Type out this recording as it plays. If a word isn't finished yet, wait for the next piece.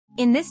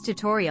In this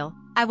tutorial,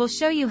 I will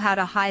show you how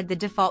to hide the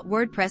default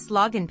WordPress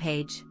login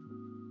page.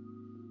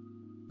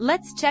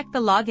 Let's check the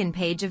login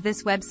page of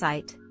this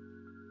website.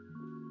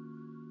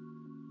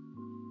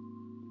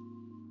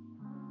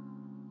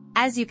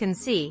 As you can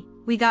see,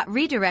 we got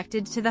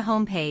redirected to the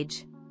home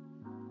page.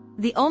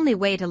 The only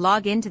way to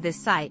log into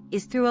this site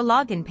is through a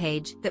login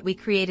page that we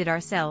created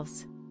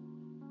ourselves.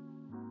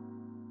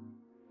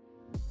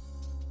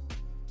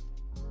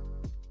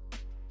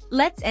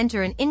 Let's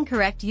enter an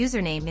incorrect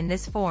username in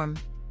this form.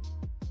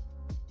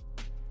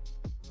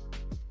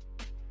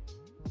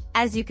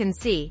 As you can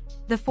see,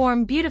 the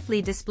form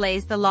beautifully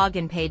displays the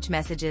login page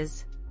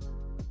messages.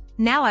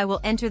 Now I will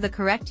enter the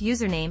correct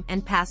username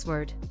and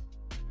password.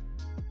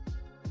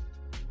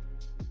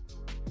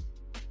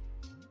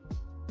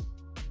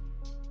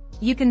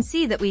 You can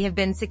see that we have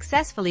been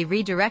successfully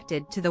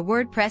redirected to the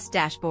WordPress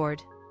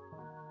dashboard.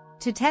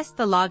 To test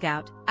the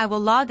logout, I will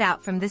log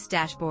out from this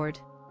dashboard.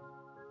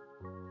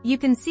 You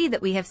can see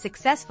that we have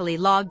successfully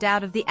logged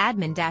out of the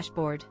admin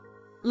dashboard.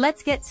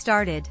 Let's get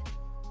started.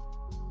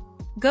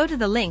 Go to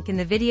the link in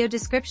the video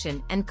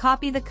description and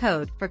copy the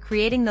code for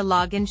creating the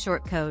login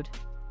shortcode.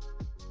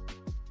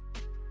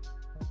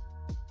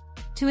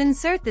 To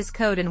insert this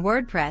code in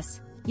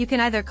WordPress, you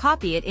can either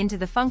copy it into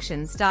the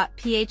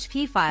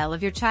functions.php file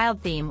of your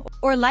child theme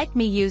or like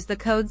me use the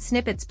code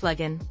snippets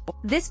plugin.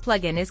 This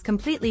plugin is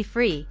completely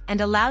free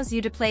and allows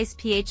you to place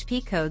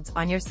PHP codes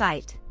on your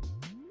site.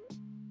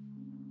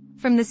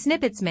 From the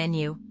snippets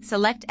menu,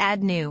 select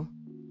Add New.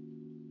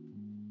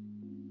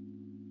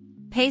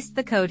 Paste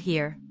the code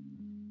here.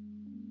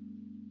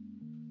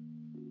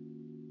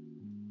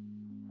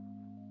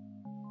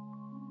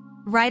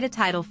 Write a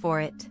title for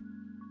it.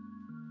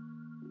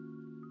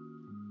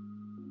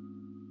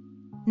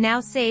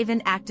 Now save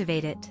and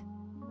activate it.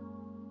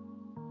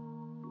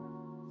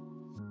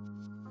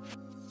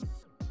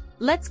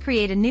 Let's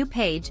create a new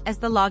page as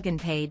the login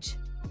page.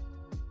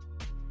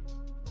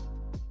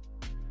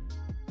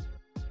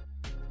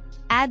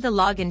 Add the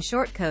login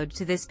shortcode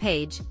to this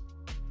page.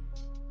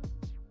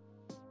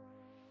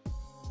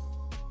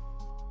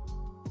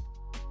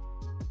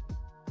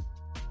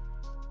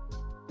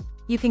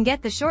 You can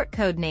get the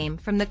shortcode name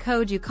from the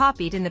code you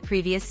copied in the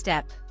previous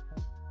step.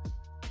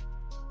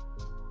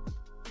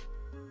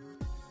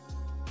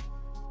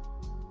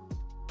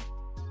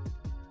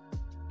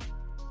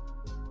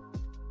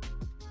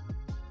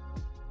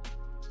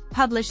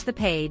 Publish the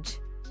page.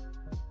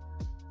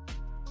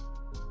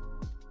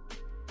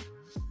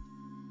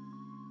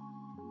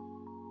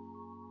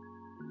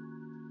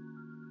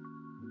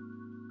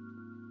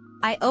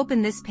 I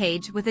open this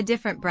page with a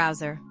different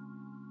browser.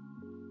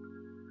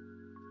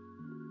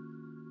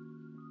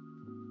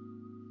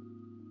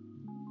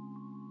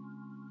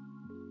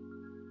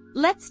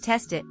 Let's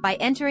test it by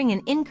entering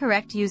an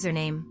incorrect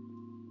username.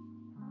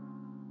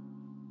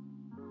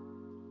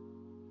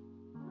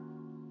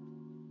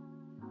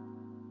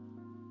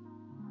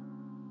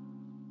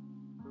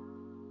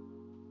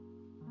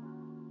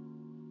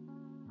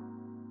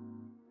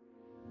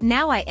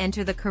 Now I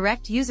enter the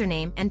correct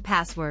username and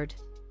password.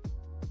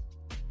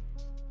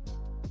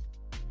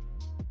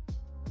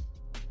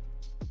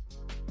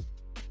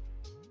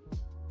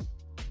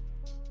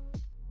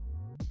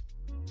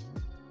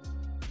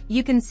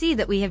 You can see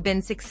that we have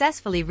been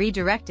successfully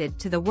redirected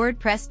to the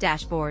WordPress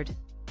dashboard.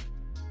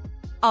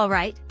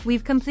 Alright,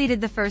 we've completed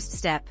the first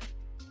step.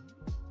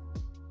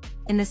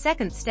 In the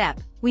second step,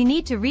 we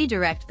need to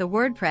redirect the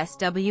WordPress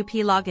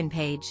WP login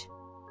page.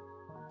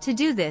 To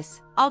do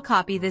this, I'll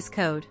copy this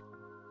code.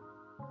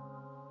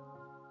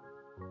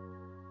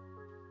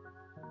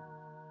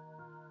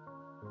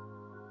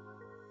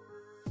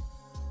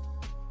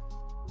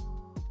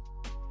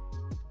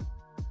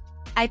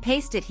 I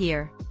paste it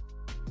here.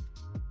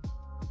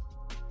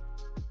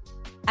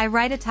 I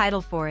write a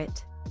title for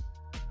it.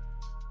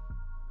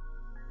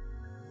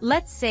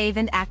 Let's save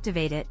and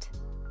activate it.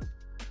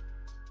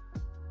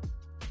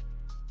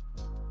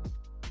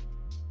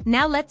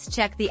 Now let's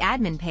check the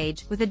admin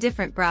page with a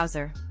different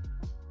browser.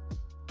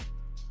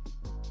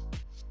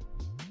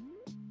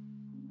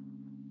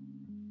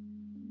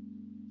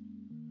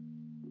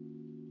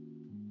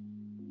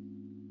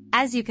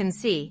 As you can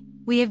see,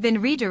 we have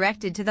been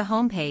redirected to the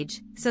home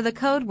page, so the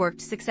code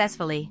worked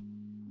successfully.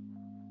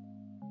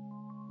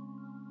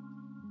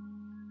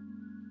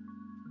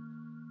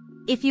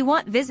 If you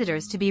want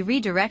visitors to be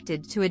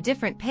redirected to a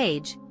different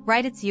page,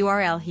 write its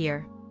URL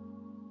here.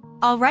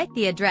 I'll write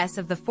the address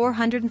of the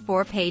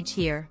 404 page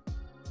here.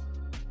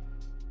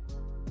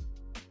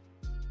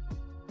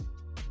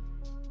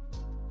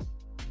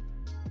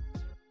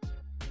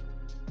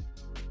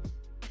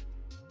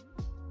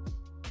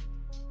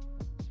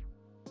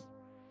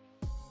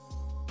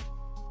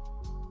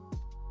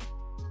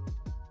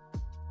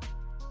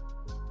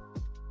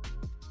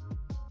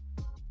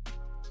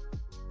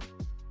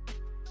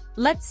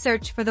 Let's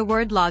search for the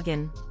word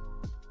login.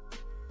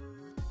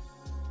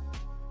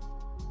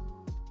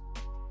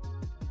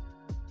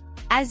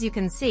 As you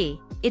can see,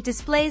 it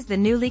displays the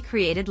newly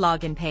created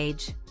login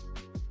page.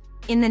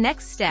 In the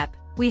next step,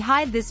 we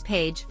hide this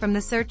page from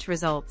the search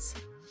results.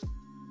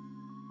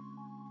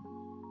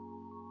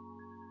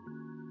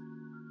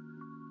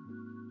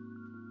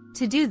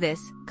 To do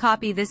this,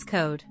 copy this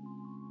code.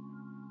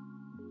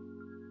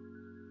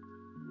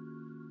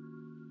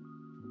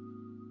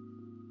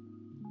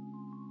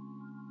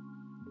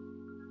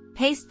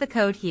 Paste the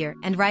code here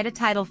and write a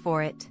title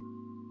for it.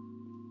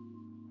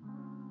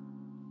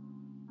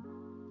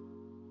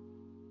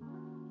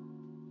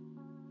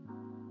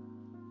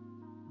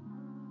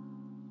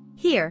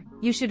 Here,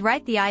 you should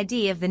write the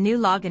ID of the new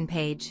login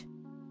page.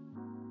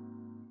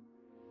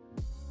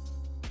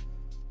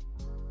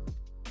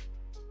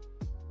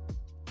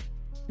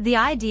 The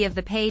ID of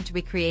the page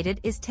we created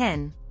is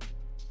 10.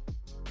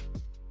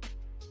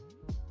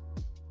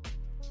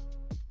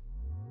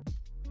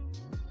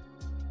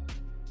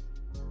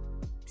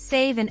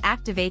 Save and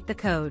activate the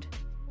code.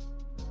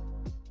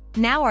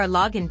 Now our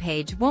login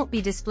page won't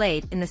be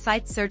displayed in the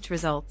site search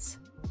results.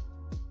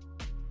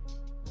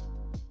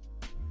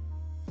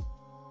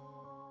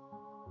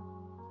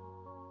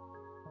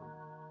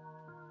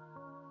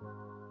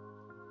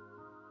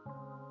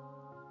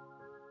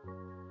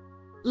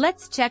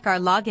 Let's check our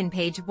login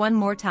page one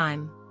more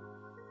time.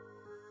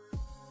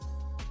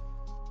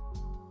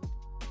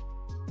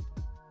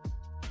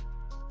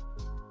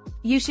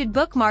 You should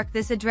bookmark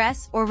this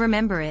address or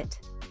remember it.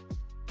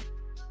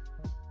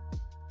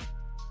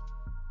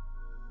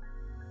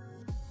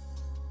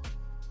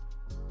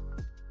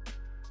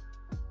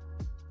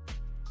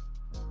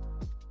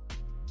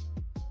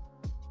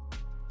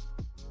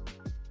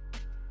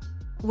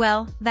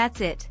 Well, that's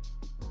it.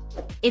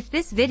 If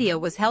this video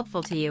was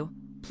helpful to you,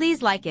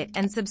 please like it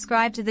and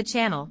subscribe to the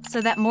channel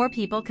so that more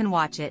people can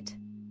watch it.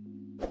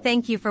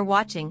 Thank you for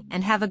watching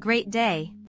and have a great day.